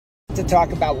to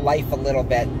talk about life a little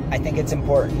bit. I think it's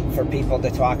important for people to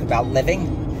talk about living.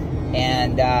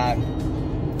 And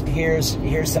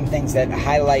here's some things that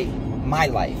highlight my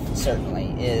life,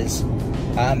 certainly, is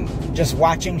just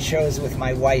watching shows with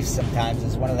my wife sometimes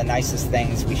is one of the nicest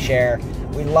things we share.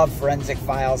 We love Forensic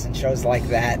Files and shows like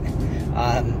that.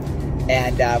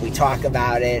 And we talk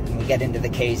about it, and we get into the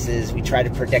cases. We try to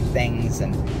predict things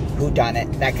and who done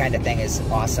it. That kind of thing is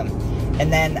awesome.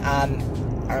 And then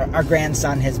our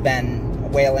grandson has been,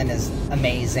 Waylon is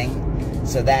amazing.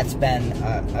 So that's been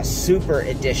a super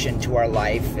addition to our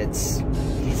life.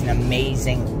 He's an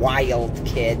amazing, wild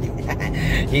kid.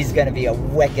 He's going to be a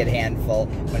wicked handful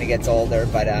when he gets older,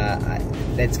 but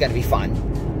it's going to be fun.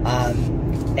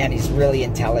 And he's really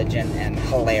intelligent and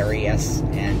hilarious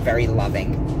and very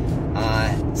loving.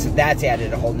 So that's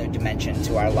added a whole new dimension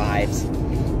to our lives.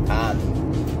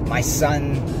 My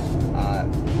son,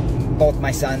 both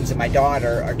my sons and my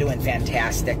daughter are doing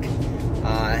fantastic.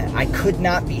 I could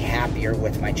not be happier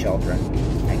with my children.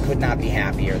 I could not be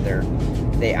happier.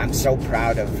 I'm so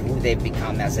proud of who they've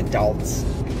become as adults.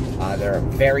 They're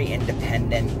very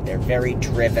independent. They're very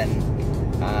driven.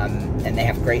 And they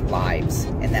have great lives.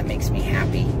 And that makes me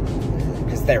happy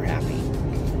because they're happy.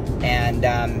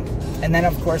 And then,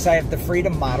 of course, I have the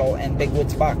Freedom Model and Big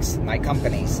Woods Bucks, my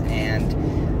companies. And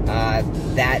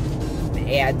that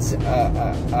adds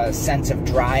a sense of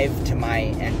drive to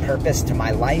and purpose to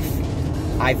my life.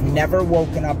 I've never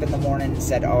woken up in the morning and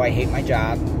said, oh, I hate my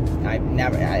job. I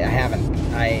haven't.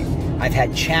 I've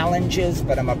had challenges,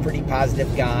 but I'm a pretty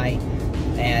positive guy,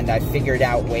 and I've figured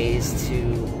out ways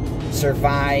to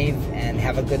survive and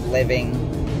have a good living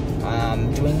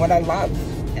doing what I love,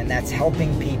 and that's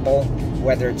helping people,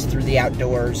 whether it's through the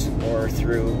outdoors or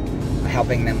through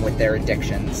helping them with their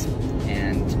addictions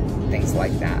and things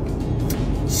like that.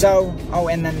 So, oh,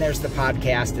 and then there's the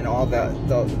podcast and all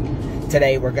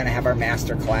today we're going to have our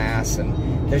master class,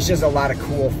 and there's just a lot of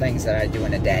cool things that I do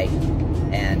in a day.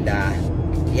 And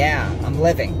yeah, I'm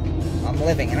living,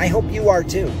 and I hope you are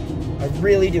too. I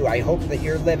really do. I hope that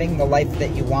you're living the life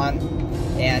that you want.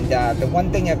 And the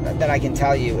one thing that I can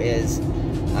tell you is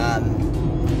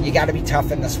you got to be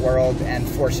tough in this world and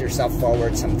force yourself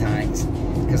forward sometimes,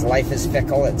 because life is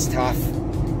fickle, it's tough,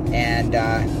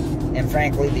 and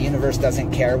frankly, the universe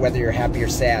doesn't care whether you're happy or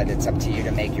sad. It's up to you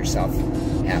to make yourself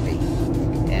happy.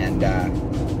 And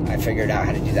I figured out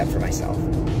how to do that for myself.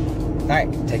 All right,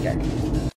 take care.